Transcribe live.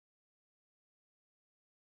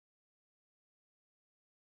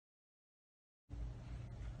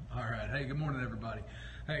All right. Hey, good morning, everybody.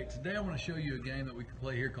 Hey, today I want to show you a game that we can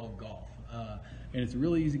play here called golf. And it's a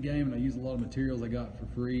really easy game, and I use a lot of materials I got for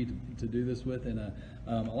free to do this with. And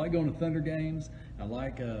I like going to Thunder games. I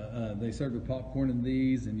like they serve the popcorn in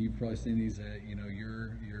these, and you've probably seen these at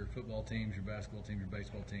your football teams, your basketball teams, your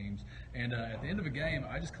baseball teams. And at the end of a game,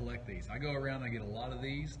 I just collect these. I go around, I get a lot of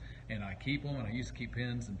these, and I keep them. And I used to keep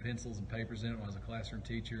pens and pencils and papers in it when I was a classroom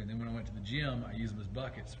teacher. And then when I went to the gym, I use them as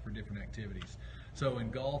buckets for different activities. So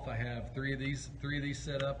in golf, I have three of these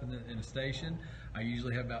set up in a station. I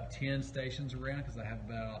usually have about 10 stations around because I have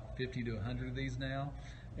about 50 to 100 of these now.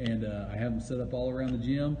 And I have them set up all around the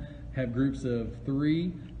gym. Have groups of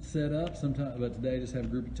 3 set up, sometimes, but today I just have a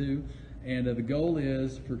group of 2. And the goal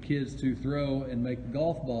is for kids to throw and make the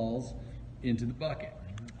golf balls into the bucket.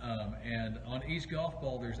 And on each golf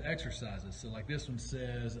ball, there's exercises. So like this one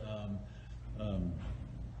says, move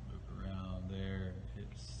around there, it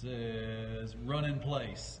says run in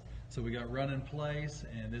place. So we got run in place,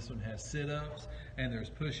 and this one has sit-ups, and there's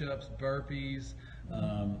push-ups, burpees,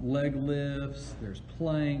 leg lifts, there's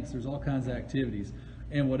planks, there's all kinds of activities.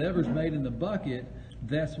 And whatever's made in the bucket,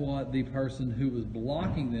 that's what the person who was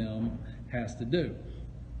blocking them has to do.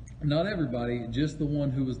 Not everybody, just the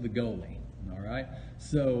one who was the goalie, all right?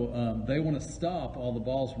 So they want to stop all the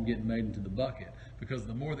balls from getting made into the bucket, because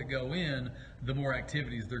the more that go in, the more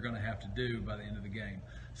activities they're going to have to do by the end of the game.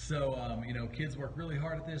 So, kids work really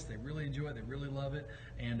hard at this. They really enjoy it. They really love it.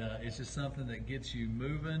 And it's just something that gets you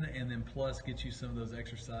moving, and then plus gets you some of those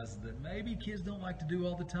exercises that maybe kids don't like to do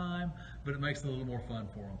all the time, but it makes it a little more fun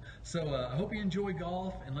for them. So I hope you enjoy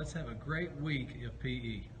golf, and let's have a great week of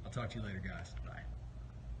PE. I'll talk to you later, guys.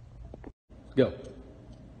 Bye. Go.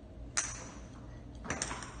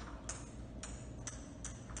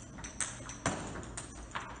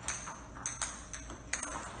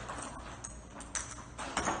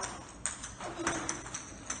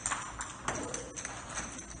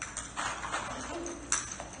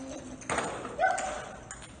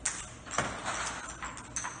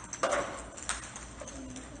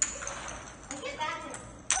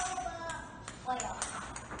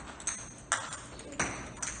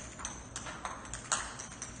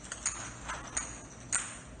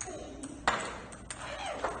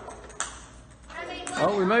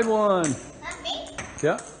 Oh, we made one. Not me?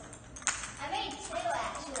 Yeah. I made 2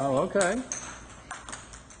 actually. Oh, okay.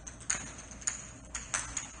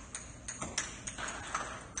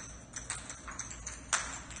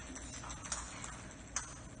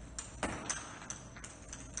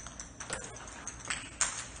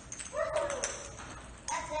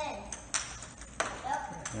 That's it.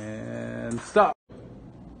 Yep. And stop.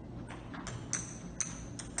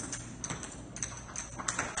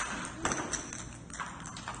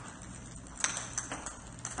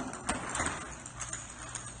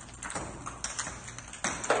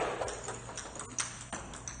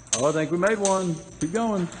 Oh, I think we made one. Keep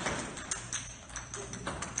going.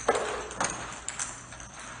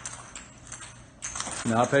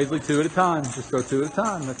 Now, Paisley, 2 at a time. Just go 2 at a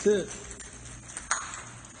time. That's it.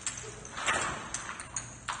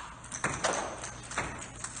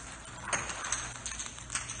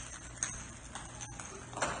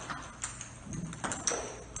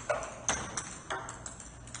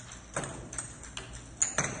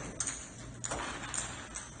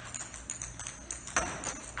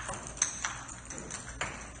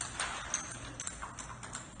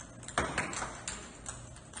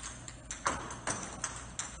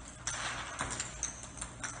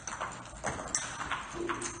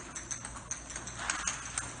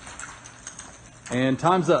 And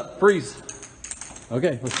time's up. Freeze.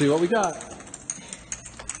 Okay, let's see what we got.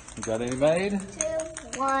 We got any made?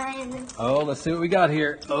 2, 1. Oh, let's see what we got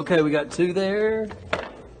here. Okay, we got 2 there.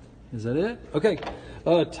 Is that it? Okay.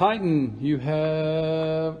 Titan, you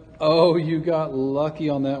have... Oh, you got lucky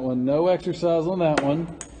on that one. No exercise on that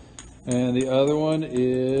one. And the other one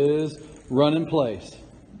is run in place.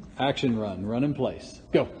 Action run. Run in place.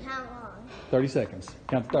 Go. How long? 30 seconds.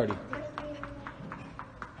 Count to 30.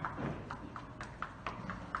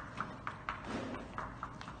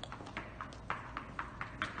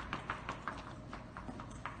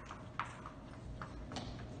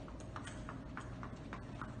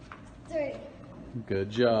 Good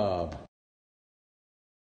job.